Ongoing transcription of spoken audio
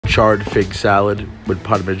charred fig salad with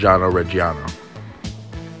Parmigiano Reggiano.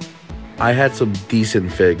 I had some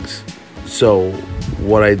decent figs, so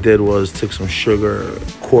what I did was took some sugar,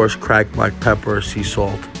 coarse cracked black pepper, sea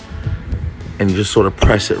salt, and you just sort of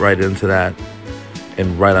press it right into that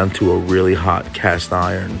and right onto a really hot cast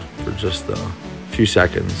iron for just a few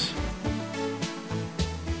seconds.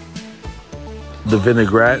 The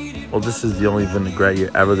vinaigrette, well, this is the only vinaigrette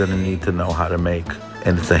you're ever gonna need to know how to make.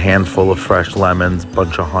 And it's a handful of fresh lemons,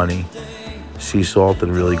 bunch of honey, sea salt,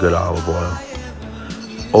 and really good olive oil.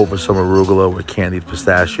 Over some arugula with candied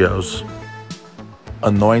pistachios.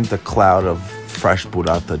 Anoint a cloud of fresh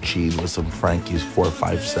burrata cheese with some Frankie's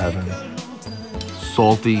 457.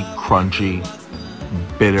 Salty, crunchy,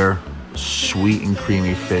 bitter, sweet and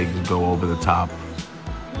creamy figs go over the top.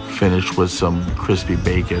 Finish with some crispy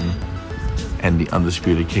bacon and the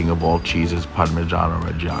undisputed king of all cheeses, Parmigiano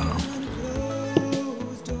Reggiano.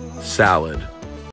 Salad.